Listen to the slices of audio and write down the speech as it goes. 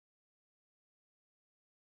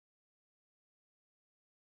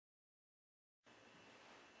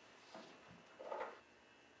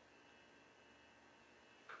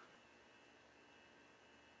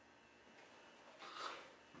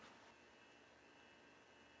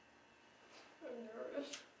I'm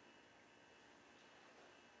nervous.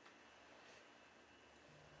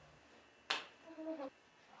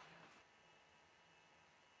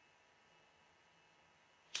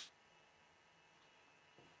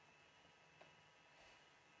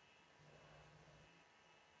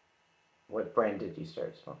 What brand did you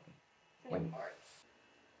start smoking? Newports.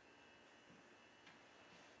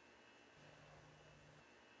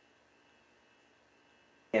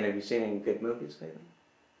 And have you seen any good movies lately?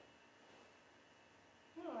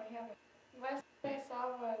 No, I haven't. Last I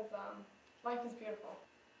saw was Life is Beautiful.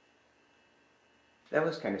 That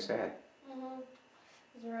was kind of sad. It was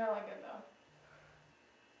really good though.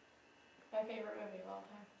 My favorite movie of all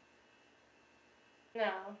time. No,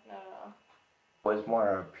 not at all. Was more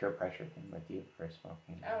a peer pressure thing with you for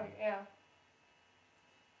smoking. Oh, yeah.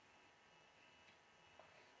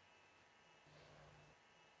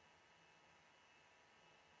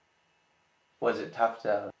 Was it tough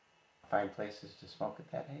to find places to smoke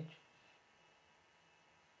at that age?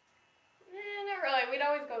 Not really. We'd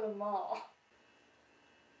always go to the mall.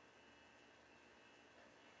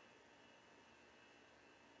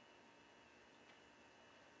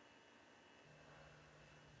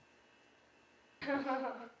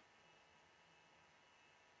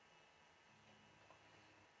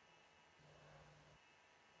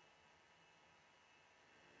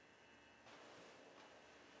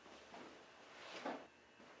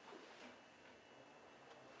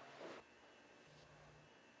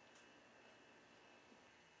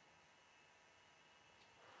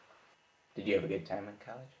 Did you have a good time in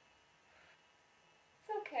college?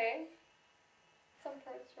 It's okay. Some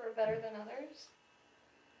parts were better than others.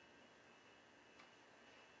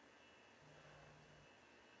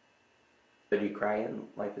 Did you cry in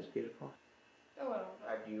Life is Beautiful? A little bit.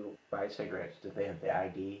 How do you buy cigarettes? Did they have the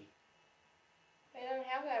ID? They didn't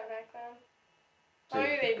have that back then. So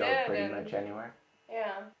Maybe you they could go did. pretty much anywhere?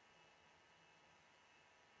 Yeah.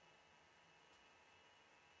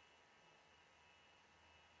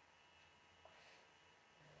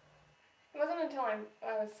 It wasn't until I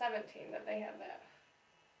was 17 that they had that.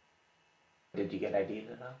 Did you get ID'd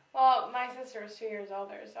at all? Well, my sister was 2 years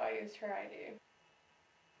older, so I used her ID.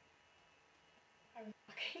 I was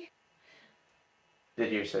lucky.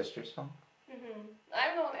 Did your sister smoke?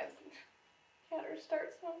 I'm the one that had her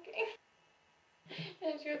start smoking.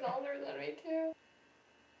 And she was older than me, too.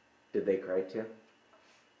 Did they cry too?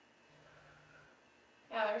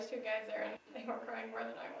 Yeah, there was 2 guys there, and they were crying more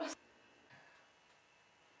than I was.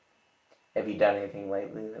 Have you done anything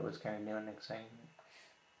lately that was kind of new and exciting?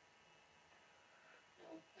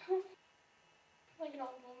 Like an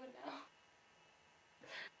old woman now.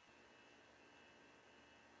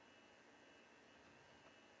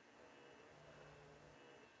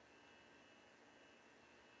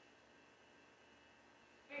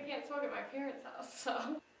 I can't smoke at my parents' house,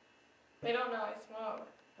 so they don't know I smoke.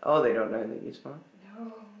 Oh, they don't know that you smoke?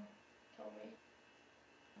 No. Told me.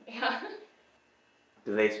 Yeah.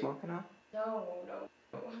 Do they smoke at all? No.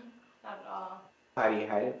 Not at all. How do you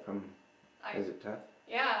hide it from? Is it tough?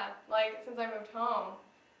 Yeah, like since I moved home,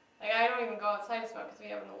 like I don't even go outside to smoke because we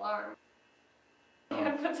have an alarm.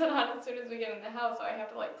 Dad puts it on as soon as we get in the house, so I have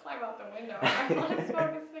to like climb out the window if I want to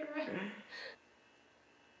smoke a cigarette.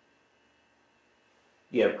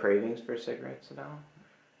 Do you have cravings for cigarettes at all?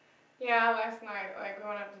 Yeah, last night, like we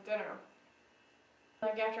went out to dinner.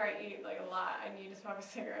 Like after I eat like a lot, I need to smoke a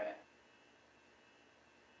cigarette.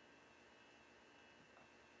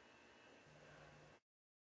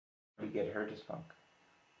 You get her to smoke?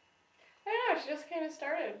 I don't know, she just kind of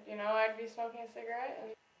started, you know, I'd be smoking a cigarette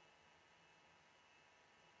and...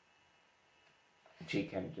 She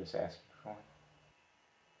kind of just asked you for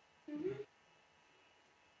one?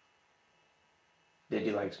 Did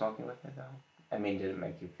you like smoking with her though? I mean, did it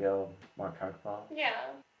make you feel more comfortable?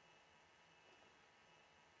 Yeah.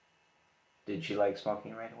 Did she like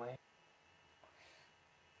smoking right away?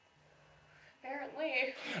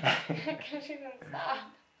 Apparently. Because she didn't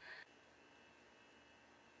stop.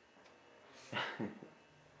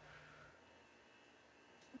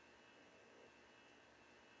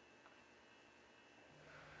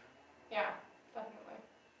 Yeah, definitely.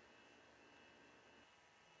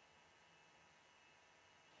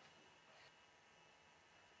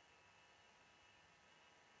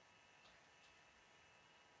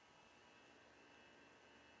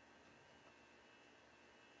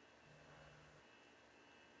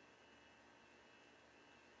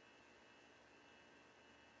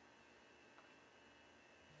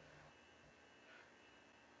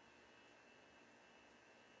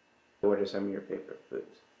 What are some of your favorite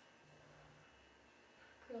foods?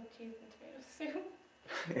 Grilled cheese and tomato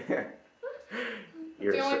soup.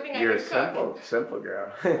 You're the only thing I you're can cook. simple,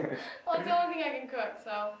 girl. Well, it's the only thing I can cook,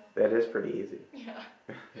 so. That is pretty easy. Yeah.